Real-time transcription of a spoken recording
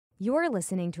You're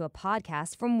listening to a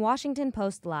podcast from Washington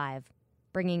Post Live,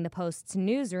 bringing the Post's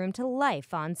newsroom to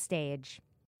life on stage.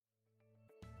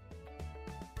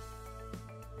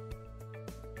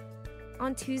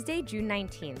 On Tuesday, June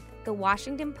 19th, the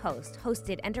Washington Post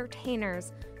hosted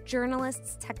entertainers,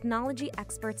 journalists, technology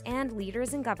experts, and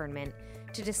leaders in government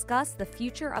to discuss the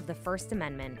future of the First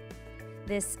Amendment.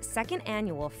 This second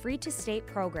annual Free to State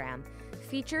program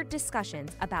featured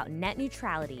discussions about net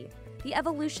neutrality, the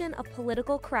evolution of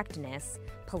political correctness,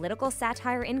 political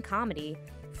satire in comedy,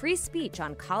 free speech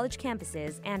on college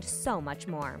campuses, and so much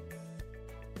more.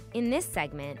 In this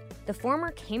segment, the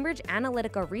former Cambridge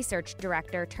Analytica research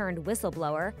director turned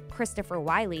whistleblower, Christopher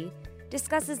Wylie,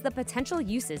 discusses the potential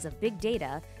uses of big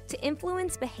data to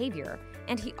influence behavior,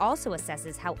 and he also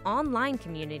assesses how online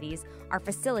communities are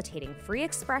facilitating free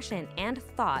expression and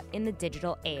thought in the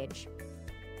digital age.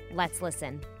 Let's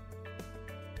listen.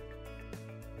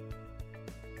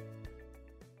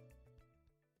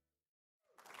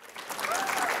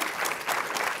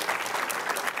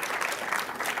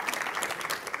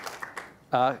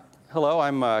 Hello,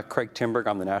 I'm Craig Timberg.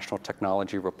 I'm the national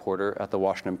technology reporter at the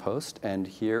Washington Post, and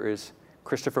here is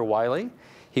Christopher Wylie.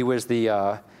 He was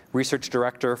the research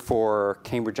director for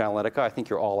Cambridge Analytica. I think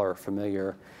you all are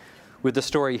familiar with the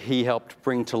story he helped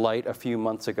bring to light a few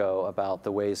months ago about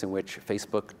the ways in which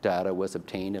Facebook data was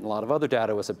obtained and a lot of other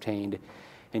data was obtained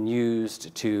and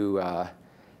used to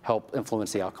help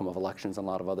influence the outcome of elections and a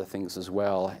lot of other things as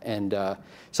well. And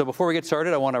so before we get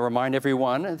started, I want to remind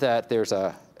everyone that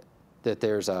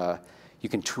you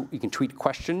can tweet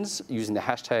questions using the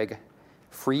hashtag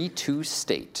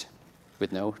 #FreeToState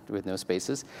with no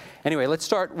spaces. Anyway, let's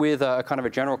start with kind of a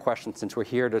general question since we're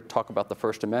here to talk about the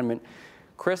First Amendment.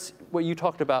 Chris, what you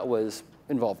talked about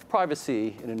involved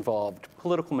privacy, it involved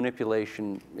political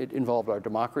manipulation, it involved our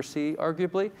democracy,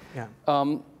 arguably. Yeah.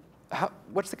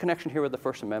 What's the connection here with the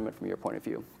First Amendment from your point of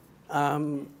view?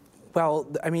 Well,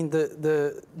 I mean,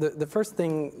 the first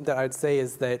thing that I'd say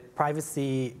is that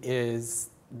privacy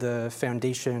is the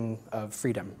foundation of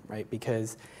freedom, right?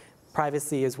 Because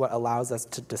privacy is what allows us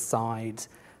to decide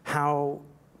how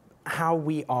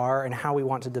we are and how we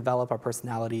want to develop our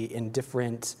personality in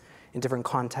different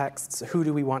contexts. Who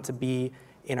do we want to be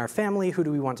in our family? Who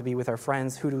do we want to be with our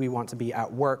friends? Who do we want to be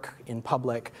at work, in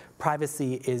public?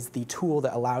 Privacy is the tool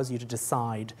that allows you to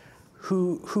decide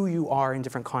who you are in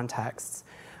different contexts.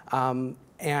 And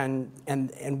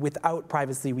without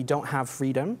privacy, we don't have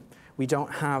freedom. We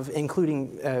don't have,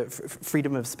 including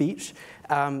freedom of speech.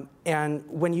 And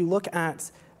when you look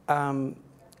at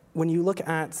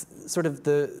sort of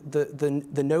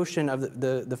the notion of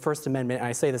the First Amendment, and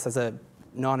I say this as a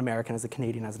non-American, as a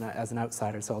Canadian, as an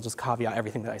outsider, so I'll just caveat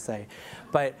everything that I say.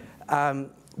 But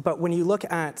when you look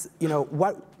at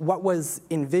what was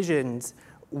envisioned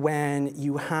when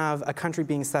you have a country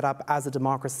being set up as a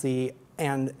democracy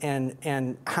and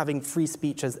having free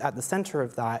speech as at the center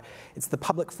of that, it's the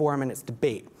public forum and it's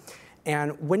debate.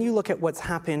 And when you look at what's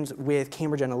happened with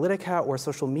Cambridge Analytica or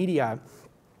social media,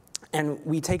 and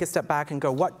we take a step back and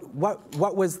go,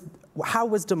 how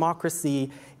was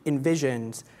democracy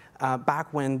envisioned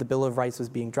back when the Bill of Rights was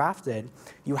being drafted?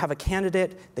 You have a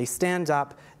candidate, they stand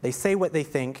up, they say what they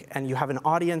think, and you have an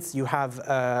audience, you have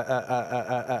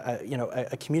a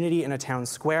community in a town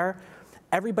square.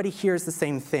 Everybody hears the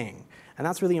same thing. And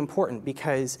that's really important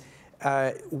because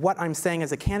what I'm saying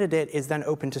as a candidate is then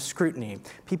open to scrutiny.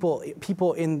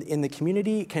 People in the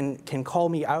community can call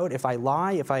me out if I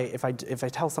lie, if I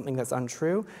tell something that's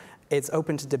untrue. It's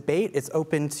open to debate. It's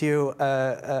open to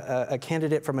a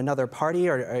candidate from another party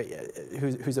or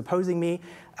who's opposing me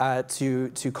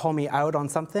to call me out on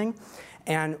something,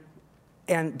 and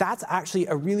that's actually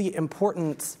a really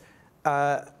important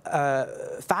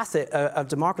facet of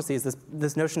democracy, is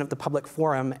this notion of the public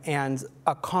forum and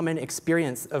a common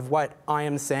experience of what I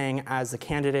am saying as a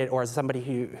candidate or as somebody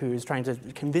who's trying to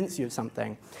convince you of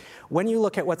something. When you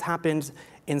look at what's happened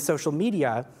in social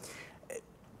media,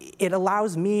 it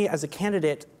allows me as a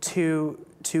candidate to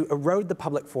erode the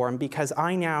public forum because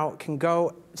I now can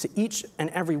go to each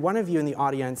and every one of you in the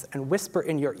audience and whisper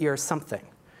in your ear something,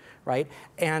 right?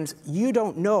 And you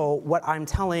don't know what I'm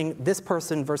telling this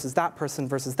person versus that person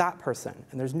versus that person.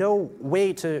 And there's no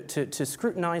way to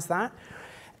scrutinize that.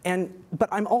 But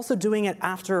I'm also doing it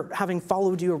after having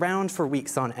followed you around for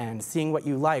weeks on end, seeing what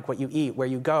you like, what you eat, where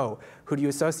you go, who do you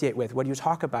associate with, what do you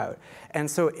talk about. And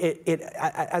so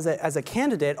as a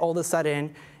candidate, all of a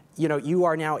sudden, you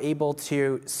are now able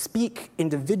to speak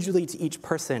individually to each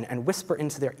person and whisper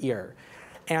into their ear.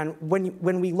 And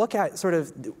when we look at sort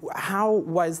of how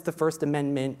was the First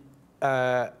Amendment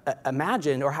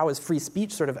imagined, or how was free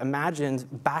speech sort of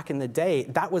imagined back in the day,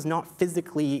 that was not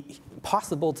physically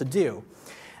possible to do.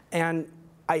 And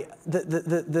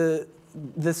the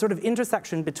sort of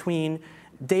intersection between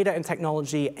data and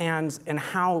technology and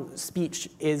how speech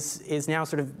is now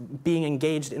sort of being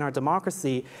engaged in our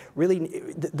democracy, really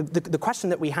the question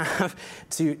that we have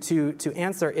to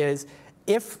answer is,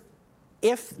 if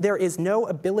there is no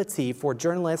ability for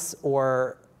journalists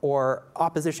or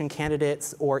opposition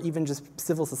candidates or even just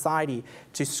civil society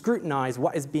to scrutinize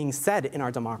what is being said in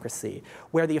our democracy,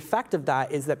 where the effect of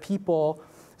that is that people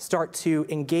start to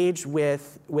engage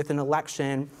with an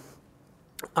election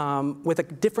with a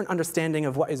different understanding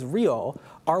of what is real,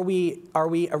 are we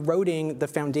eroding the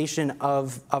foundation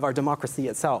of our democracy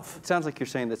itself? It sounds like you're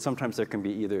saying that sometimes there can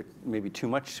be either maybe too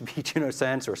much speech in a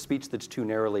sense, or speech that's too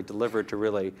narrowly delivered to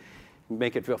really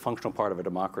make it a functional part of a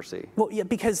democracy. Well, yeah,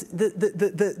 because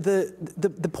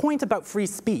the point about free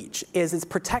speech is it's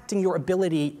protecting your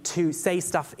ability to say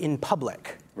stuff in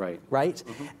public. Right. Right.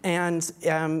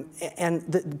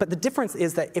 Mm-hmm. But the difference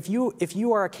is that if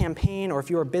you are a campaign or if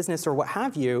you're a business or what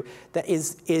have you that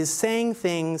is saying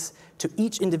things to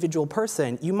each individual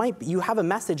person, you have a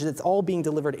message that's all being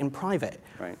delivered in private.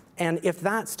 Right. And if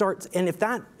that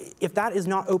is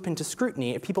not open to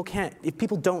scrutiny, if people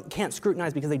can't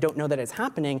scrutinize because they don't know that it's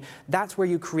happening, that's where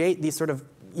you create these sort of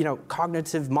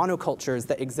cognitive monocultures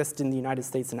that exist in the United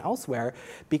States and elsewhere,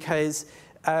 because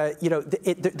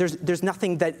there's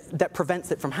nothing that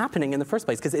prevents it from happening in the first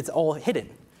place because it's all hidden.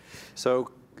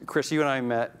 So, Chris, you and I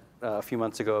met a few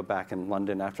months ago back in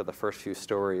London after the first few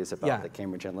stories about the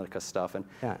Cambridge Analytica stuff, and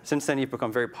since then you've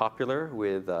become very popular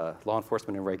with law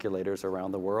enforcement and regulators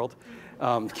around the world.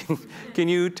 Can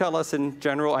you tell us in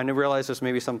general? I realize there's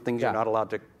maybe some things you're not allowed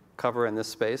to cover in this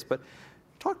space, but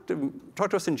talk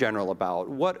to us in general about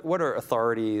what are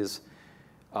authorities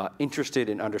interested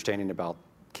in understanding about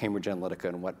Cambridge Analytica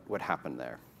and what happened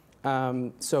there?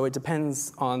 So it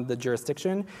depends on the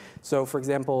jurisdiction. So for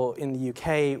example, in the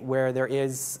UK, where there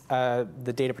is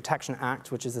the Data Protection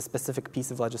Act, which is a specific piece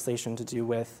of legislation to do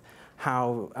with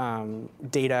how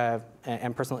data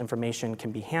and personal information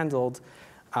can be handled,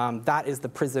 that is the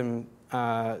prism,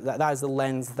 that is the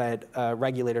lens that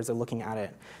regulators are looking at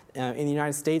it. In the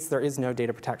United States, there is no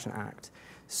Data Protection Act.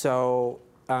 So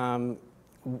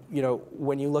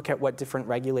when you look at what different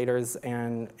regulators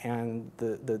and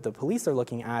the police are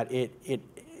looking at,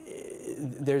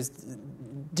 there's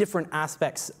different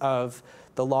aspects of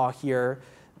the law here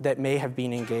that may have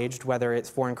been engaged, whether it's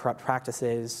foreign corrupt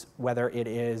practices, whether it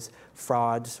is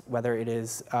fraud, whether it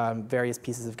is various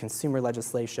pieces of consumer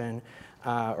legislation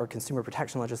or consumer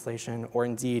protection legislation, or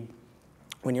indeed,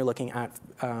 when you're looking at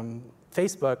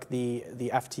Facebook, the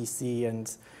FTC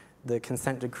and the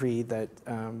consent decree that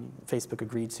Facebook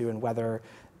agreed to, and whether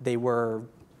they were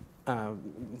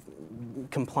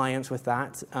compliant with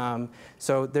that.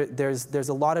 So there's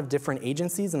a lot of different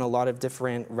agencies and a lot of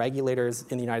different regulators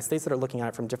in the United States that are looking at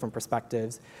it from different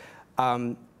perspectives.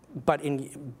 But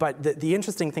the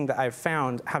interesting thing that I've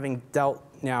found, having dealt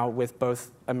now with both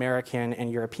American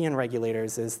and European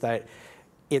regulators, is that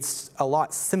it's a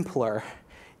lot simpler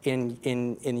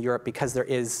in Europe because there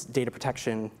is data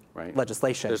protection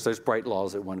legislation. There's bright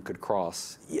laws that one could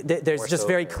cross. There's just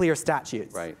very clear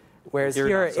statutes. Right. Whereas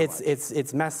here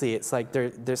it's messy. It's like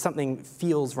there's something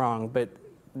feels wrong, but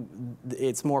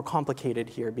it's more complicated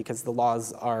here because the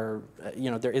laws are,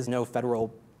 there is no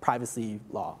federal privacy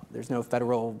law. There's no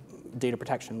federal data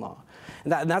protection law.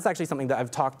 And that's actually something that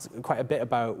I've talked quite a bit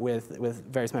about with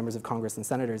various members of Congress and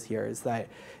senators here, is that,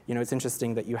 it's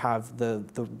interesting that you have the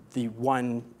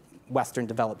one Western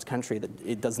developed country that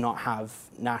it does not have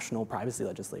national privacy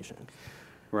legislation.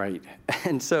 Right.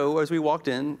 And so as we walked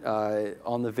in,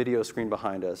 on the video screen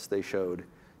behind us, they showed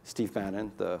Steve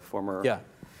Bannon, the former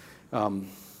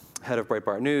head of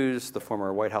Breitbart News, the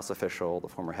former White House official, the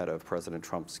former head of President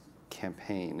Trump's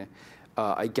campaign.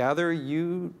 I gather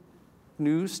you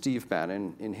knew Steve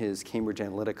Bannon in his Cambridge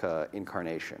Analytica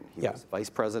incarnation. He was vice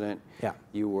president. Yeah.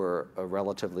 You were a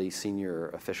relatively senior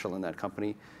official in that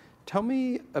company. Tell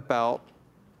me about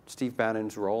Steve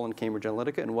Bannon's role in Cambridge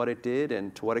Analytica and what it did,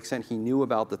 and to what extent he knew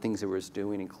about the things it was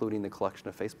doing, including the collection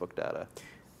of Facebook data.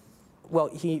 Well,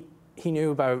 he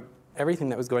knew about everything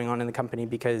that was going on in the company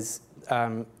because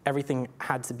everything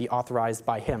had to be authorized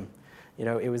by him.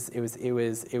 It was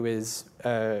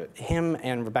him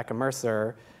and Rebecca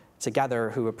Mercer together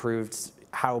who approved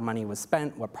how money was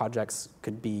spent, what projects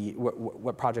could be,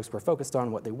 what projects were focused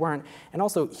on, what they weren't, and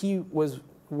also he was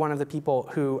one of the people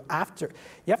who,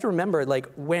 you have to remember, like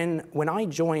when I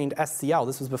joined SCL,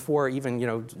 this was before even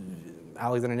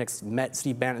Alexander Nix met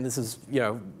Steve Bannon. This is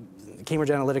Cambridge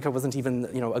Analytica wasn't even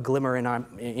a glimmer in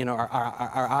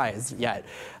our eyes yet.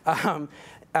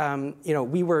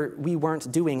 we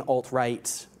weren't doing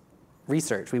alt-right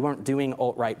research. We weren't doing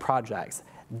alt-right projects.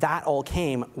 That all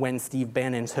came when Steve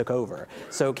Bannon took over.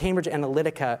 So Cambridge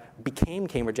Analytica became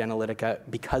Cambridge Analytica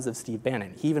because of Steve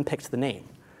Bannon. He even picked the name.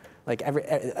 Like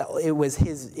it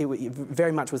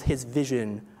very much was his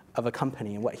vision of a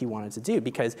company and what he wanted to do.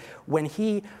 Because when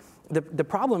the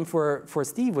problem for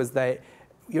Steve was that,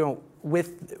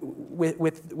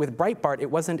 with Breitbart,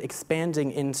 it wasn't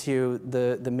expanding into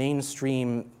the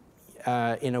mainstream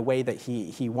in a way that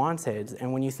he wanted.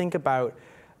 And when you think about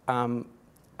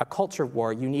a culture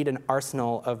war, you need an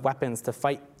arsenal of weapons to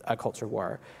fight a culture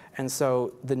war. And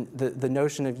so the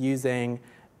notion of using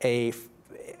a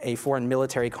foreign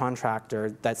military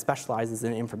contractor that specializes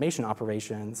in information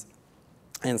operations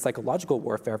and psychological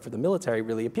warfare for the military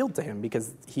really appealed to him,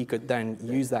 because he could then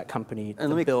use that company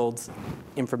to build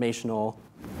informational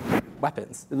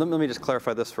weapons. Let me just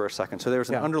clarify this for a second. So there was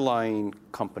an underlying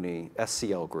company,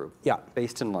 SCL Group,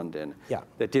 based in London,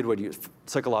 that did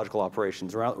psychological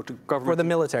operations around government. For the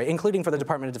military, including for the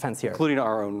Department of Defense here. Including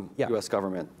our own US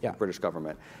government, British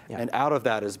government. And out of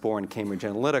that is born Cambridge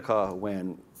Analytica,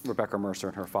 when Rebecca Mercer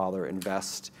and her father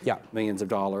invest millions of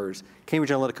dollars. Cambridge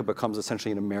Analytica becomes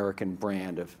essentially an American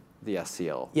brand of the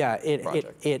SCL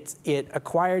project. It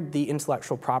acquired the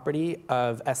intellectual property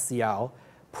of SCL,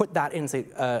 put that into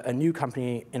a new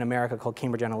company in America called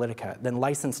Cambridge Analytica, then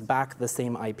licensed back the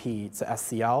same IP to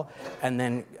SCL, and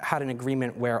then had an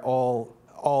agreement where all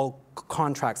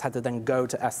contracts had to then go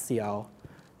to SCL.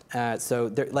 So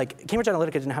Cambridge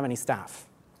Analytica didn't have any staff,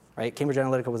 right? Cambridge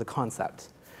Analytica was a concept.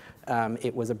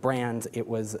 It was a brand. It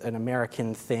was an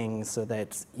American thing, so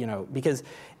that, because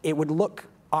it would look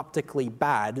optically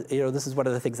bad. This is one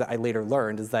of the things that I later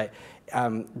learned, is that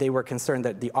they were concerned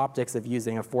that the optics of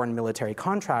using a foreign military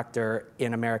contractor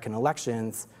in American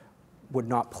elections would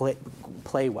not play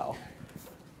well.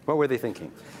 What were they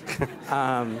thinking?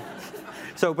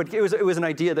 But it was an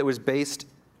idea that was based,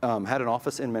 had an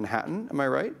office in Manhattan. Am I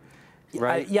right?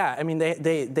 Right.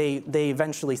 They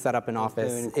eventually set up an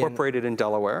office. They incorporated in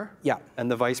Delaware. Yeah.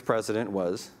 And the vice president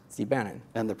was Steve Bannon.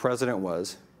 And the president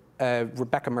was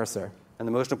Rebecca Mercer. And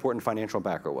the most important financial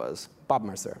backer was Bob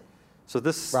Mercer. So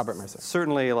this Robert Mercer.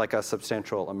 Certainly like a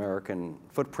substantial American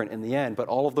footprint in the end, but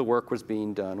all of the work was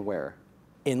being done where?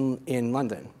 In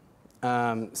London.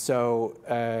 The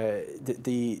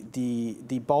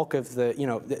bulk of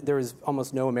there was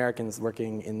almost no Americans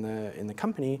working in the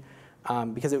company,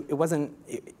 because it wasn't,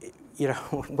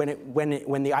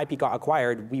 when the IP got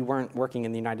acquired, we weren't working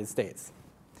in the United States.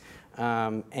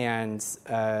 The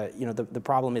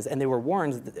problem is, and they were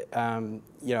warned,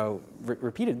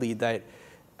 repeatedly that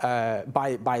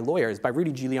by lawyers, by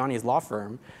Rudy Giuliani's law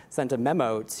firm, sent a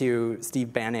memo to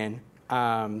Steve Bannon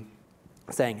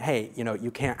saying, hey,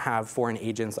 you can't have foreign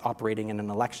agents operating in an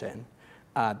election.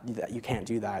 You can't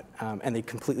do that. And they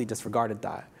completely disregarded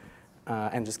that.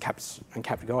 And just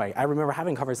kept going. I remember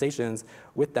having conversations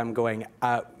with them going,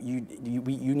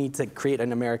 you need to create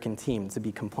an American team to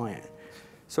be compliant.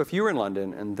 So if you were in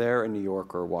London and they're in New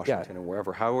York or Washington or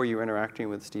wherever, how were you interacting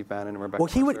with Steve Bannon and Rebecca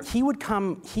Mercer? Well, Steve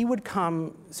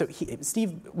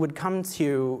would come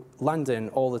to London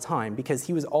all the time because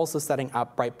he was also setting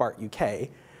up Breitbart UK.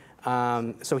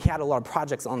 So he had a lot of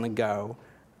projects on the go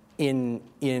in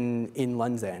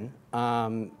London.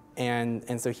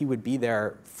 And so he would be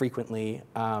there frequently,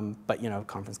 but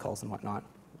conference calls and whatnot.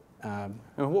 And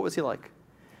what was he like?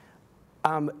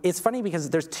 It's funny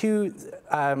because there's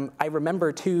I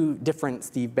remember two different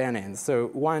Steve Bannons.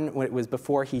 So one, when it was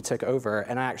before he took over,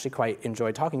 and I actually quite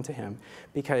enjoyed talking to him,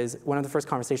 because one of the first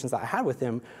conversations that I had with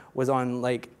him was on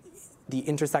the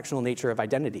intersectional nature of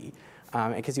identity,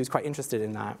 because he was quite interested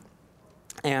in that.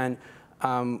 And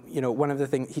one of the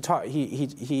things he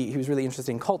was really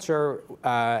interested in culture,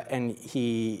 and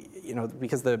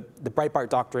because the Breitbart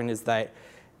doctrine is that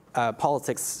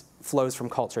politics flows from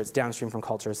culture, it's downstream from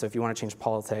culture. So if you want to change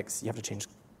politics, you have to change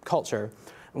culture.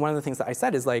 And one of the things that I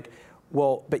said is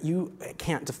well, but you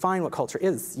can't define what culture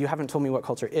is. You haven't told me what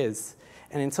culture is.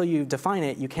 And until you define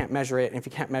it, you can't measure it. And if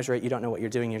you can't measure it, you don't know what you're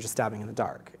doing. You're just stabbing in the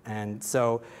dark. And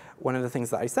so one of the things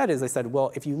that I said is,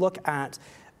 well, if you look at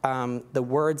the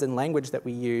words and language that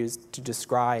we use to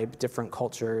describe different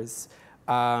cultures,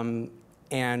 and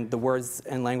the words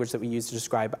and language that we use to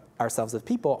describe ourselves as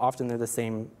people, often they're the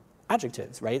same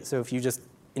adjectives, right? So if you just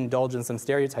indulge in some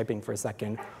stereotyping for a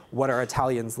second, what are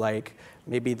Italians like?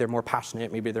 Maybe they're more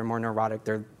passionate, maybe they're more neurotic,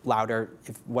 they're louder.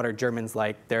 What are Germans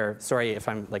like? Sorry if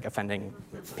I'm offending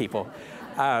people.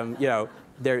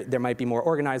 There might be more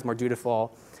organized, more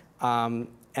dutiful.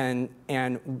 And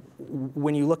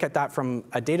when you look at that from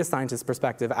a data scientist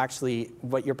perspective, actually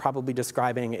what you're probably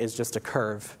describing is just a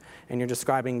curve. And you're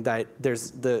describing that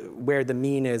where the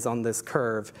mean is on this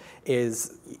curve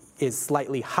is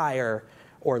slightly higher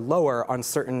or lower on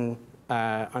certain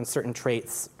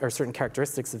traits or certain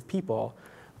characteristics of people.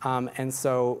 And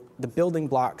so the building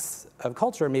blocks of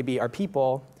culture maybe are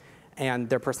people and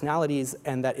their personalities,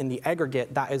 and that in the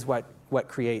aggregate, that is what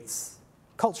creates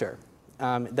culture.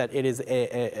 That it is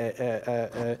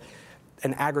an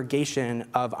aggregation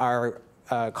of our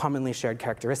commonly shared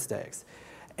characteristics.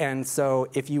 And so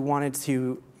if you wanted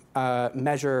to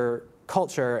measure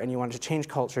culture and you wanted to change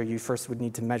culture, you first would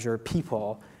need to measure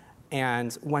people.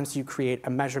 And once you create a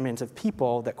measurement of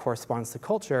people that corresponds to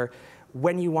culture,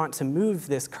 when you want to move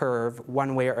this curve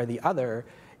one way or the other,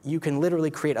 you can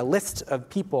literally create a list of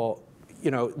people,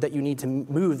 that you need to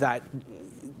move that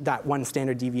one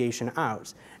standard deviation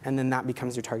out, and then that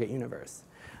becomes your target universe.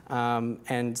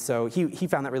 And so he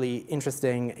found that really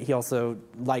interesting. He also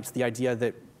liked the idea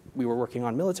that we were working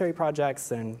on military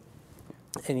projects, and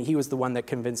he was the one that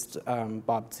convinced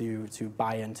Bob to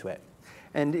buy into it.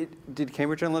 And did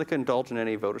Cambridge Analytica indulge in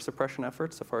any voter suppression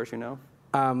efforts, so far as you know?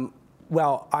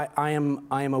 Well, I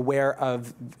am aware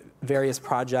of various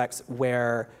projects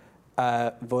where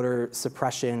voter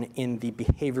suppression in the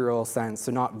behavioral sense,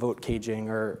 so not vote caging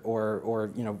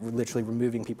or literally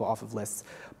removing people off of lists,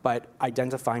 but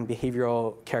identifying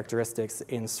behavioral characteristics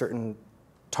in certain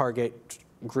target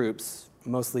groups,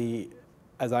 mostly,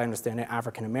 as I understand it,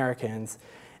 African Americans,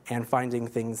 and finding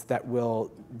things that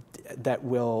will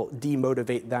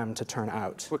demotivate them to turn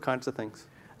out. What kinds of things?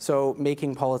 So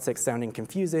making politics sounding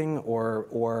confusing or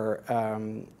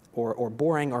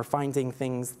boring, or finding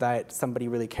things that somebody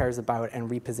really cares about and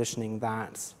repositioning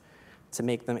that to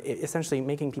make them, essentially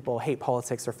making people hate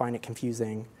politics or find it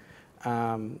confusing.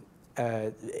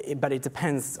 But it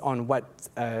depends on what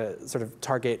sort of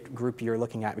target group you're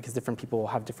looking at, because different people will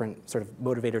have different sort of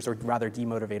motivators or rather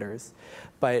demotivators.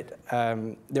 But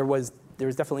there was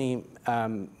definitely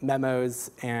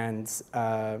memos and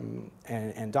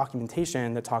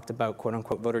documentation that talked about quote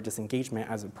unquote voter disengagement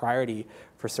as a priority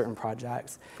for certain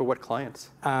projects. For what clients?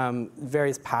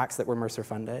 Various PACs that were Mercer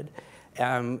funded.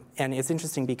 And it's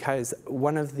interesting because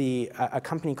one of a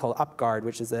company called UpGuard,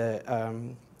 which is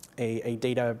a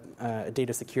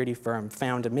data security firm,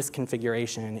 found a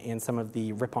misconfiguration in some of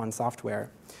the Ripon software.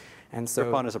 And so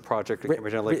Ripon is a project at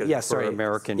Cambridge Analytica for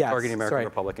targeting American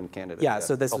Republican candidates. Yeah,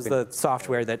 so this was the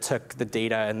software that took the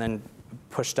data and then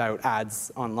pushed out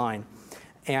ads online.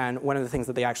 And one of the things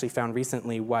that they actually found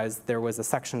recently was there was a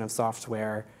section of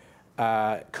software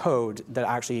code that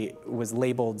actually was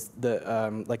labeled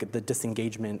the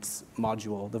disengagement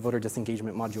module, the voter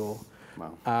disengagement module.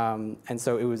 Wow. And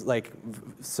so it was like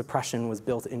suppression was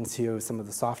built into some of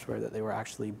the software that they were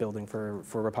actually building for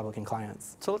Republican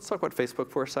clients. So let's talk about Facebook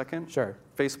for a second. Sure.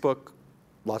 Facebook,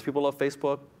 lots of people love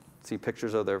Facebook, see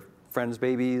pictures of their friends'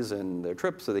 babies and their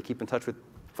trips, so they keep in touch with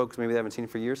folks maybe they haven't seen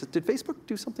for years. Did Facebook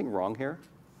do something wrong here?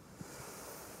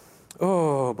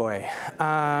 Oh, boy.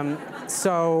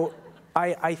 So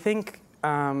I think,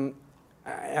 I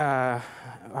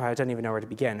don't even know where to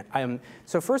begin.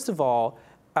 So first of all,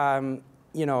 I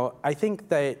think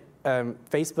that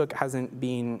Facebook hasn't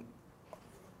been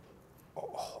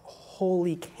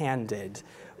wholly candid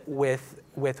with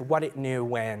what it knew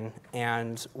when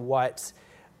and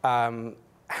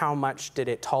how much did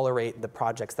it tolerate the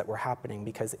projects that were happening,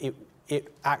 because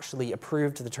it actually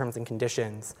approved the terms and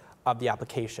conditions of the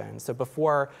application. So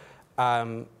before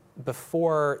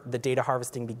the data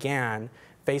harvesting began,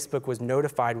 Facebook was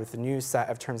notified with a new set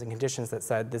of terms and conditions that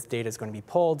said this data is going to be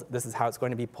pulled, this is how it's going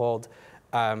to be pulled,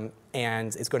 and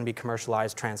it's going to be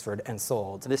commercialized, transferred, and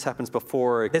sold. And this happens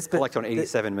before it collects on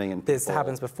 87 million people. This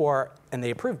happens before, and they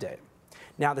approved it.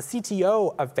 Now, the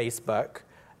CTO of Facebook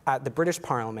at the British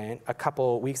Parliament a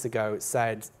couple weeks ago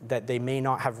said that they may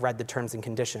not have read the terms and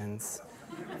conditions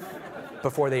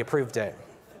before they approved it.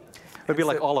 It'd be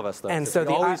like all of us, though. And so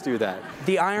they always do that.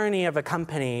 The irony of a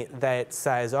company that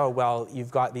says, oh, well, you've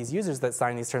got these users that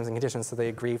sign these terms and conditions, so they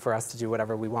agree for us to do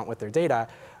whatever we want with their data,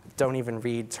 don't even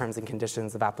read terms and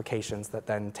conditions of applications that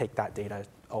then take that data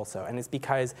also. And it's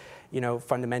because,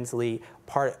 fundamentally,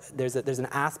 there's an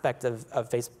aspect of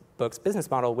Facebook's business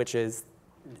model which is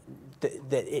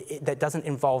that doesn't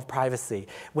involve privacy.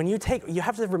 You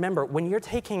have to remember, when you're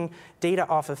taking data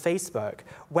off of Facebook,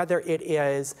 whether it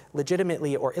is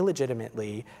legitimately or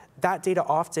illegitimately, that data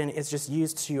often is just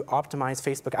used to optimize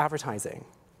Facebook advertising.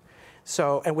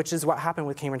 So, and which is what happened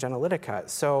with Cambridge Analytica.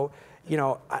 So,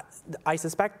 I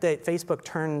suspect that Facebook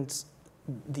turned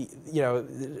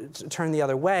turn the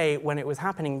other way when it was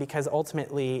happening, because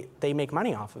ultimately they make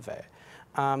money off of it.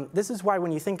 This is why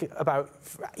when you think about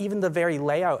even the very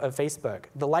layout of Facebook,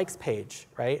 the likes page,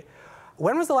 right?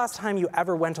 When was the last time you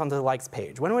ever went onto the likes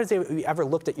page? When was it you ever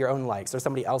looked at your own likes or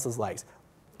somebody else's likes?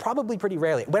 Probably pretty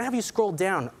rarely. When have you scrolled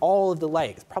down all of the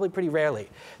likes? Probably pretty rarely.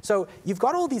 So you've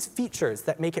got all these features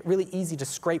that make it really easy to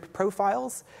scrape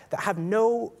profiles that have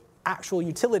no actual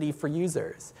utility for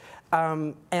users.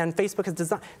 And Facebook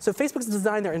has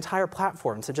designed their entire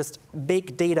platform to just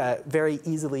make data very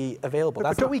easily available.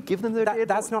 But don't we give them their data?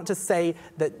 That's not to say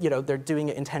that they're doing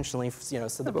it intentionally.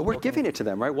 So that but we're giving it to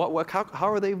them, right?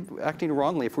 How are they acting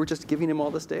wrongly if we're just giving them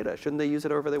all this data? Shouldn't they use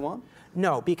it however they want?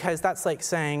 No, because that's like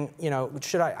saying,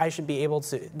 I should be able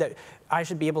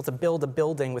to build a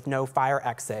building with no fire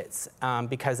exits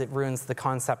because it ruins the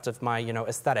concept of my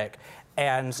aesthetic.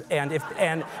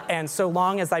 And so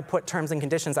long as I put terms and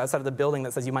conditions outside of the building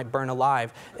that says you might burn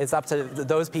alive, it's up to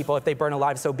those people. If they burn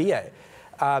alive, so be it.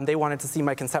 They wanted to see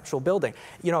my conceptual building.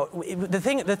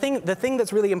 The thing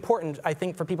that's really important, I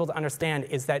think, for people to understand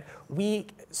is that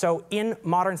in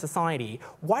modern society,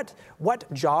 what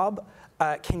job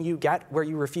can you get where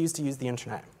you refuse to use the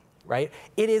internet? Right?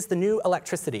 It is the new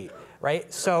electricity,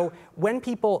 right? So when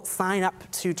people sign up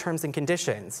to terms and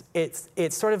conditions, it's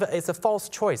a false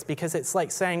choice, because it's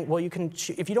like saying, well,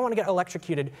 if you don't want to get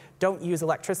electrocuted, don't use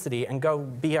electricity and go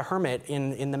be a hermit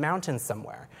in the mountains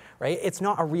somewhere, right? It's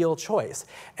not a real choice.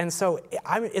 And so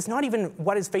it's not even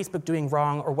what is Facebook doing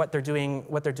wrong or what they're doing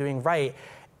right.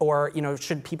 Or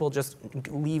should people just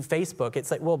leave Facebook?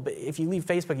 It's like, well, if you leave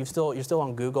Facebook, you're still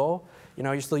on Google.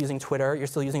 You're still using Twitter. You're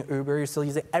still using Uber. You're still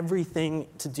using everything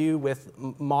to do with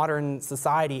modern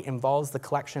society involves the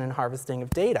collection and harvesting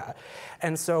of data.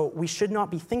 And so we should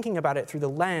not be thinking about it through the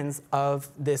lens of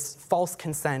this false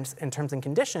consent in terms and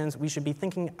conditions. We should be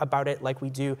thinking about it like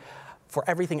we do for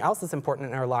everything else that's important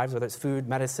in our lives, whether it's food,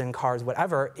 medicine, cars,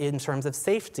 whatever, in terms of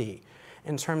safety,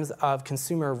 in terms of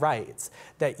consumer rights,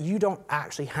 that you don't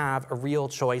actually have a real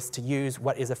choice to use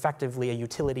what is effectively a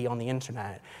utility on the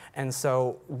internet. And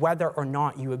so whether or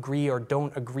not you agree or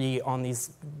don't agree on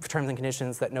these terms and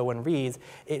conditions that no one reads,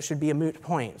 it should be a moot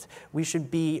point. We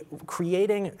should be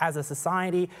creating, as a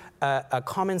society, a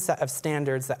common set of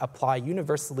standards that apply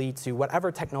universally to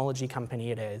whatever technology company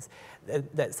it is,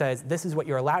 that says this is what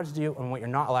you're allowed to do and what you're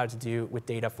not allowed to do with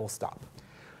data, full stop.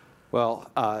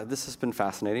 Well, this has been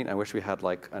fascinating. I wish we had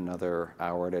another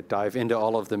hour to dive into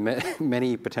all of the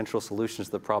many potential solutions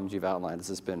to the problems you've outlined. This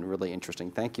has been really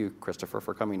interesting. Thank you, Christopher,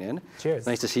 for coming in. Cheers.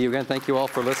 Nice to see you again. Thank you all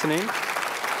for listening.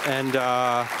 And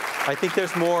I think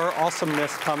there's more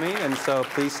awesomeness coming, and so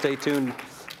please stay tuned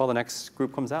while the next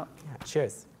group comes out. Yeah,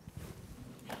 cheers.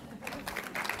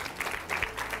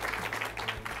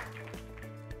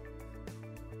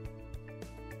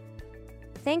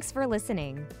 Thanks for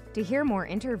listening. To hear more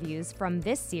interviews from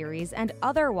this series and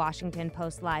other Washington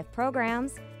Post Live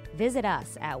programs, visit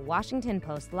us at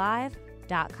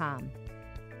WashingtonPostLive.com.